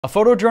A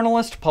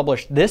photojournalist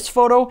published this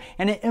photo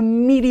and it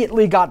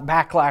immediately got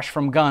backlash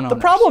from gun owners.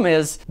 The problem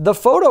is, the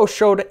photo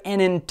showed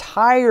an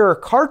entire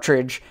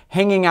cartridge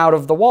hanging out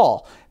of the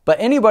wall. But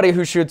anybody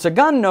who shoots a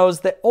gun knows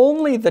that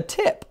only the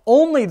tip,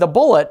 only the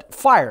bullet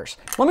fires.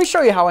 Let me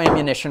show you how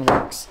ammunition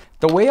works.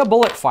 The way a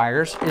bullet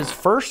fires is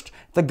first,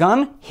 the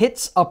gun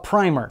hits a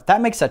primer.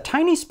 That makes a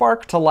tiny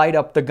spark to light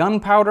up the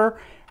gunpowder.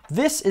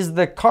 This is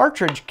the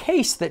cartridge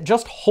case that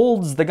just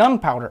holds the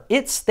gunpowder.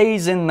 It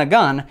stays in the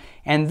gun,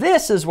 and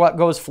this is what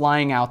goes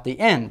flying out the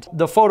end.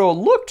 The photo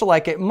looked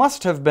like it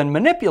must have been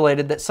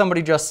manipulated, that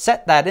somebody just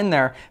set that in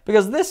there,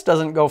 because this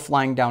doesn't go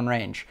flying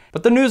downrange.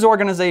 But the news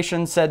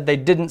organization said they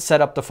didn't set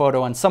up the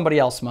photo and somebody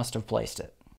else must have placed it.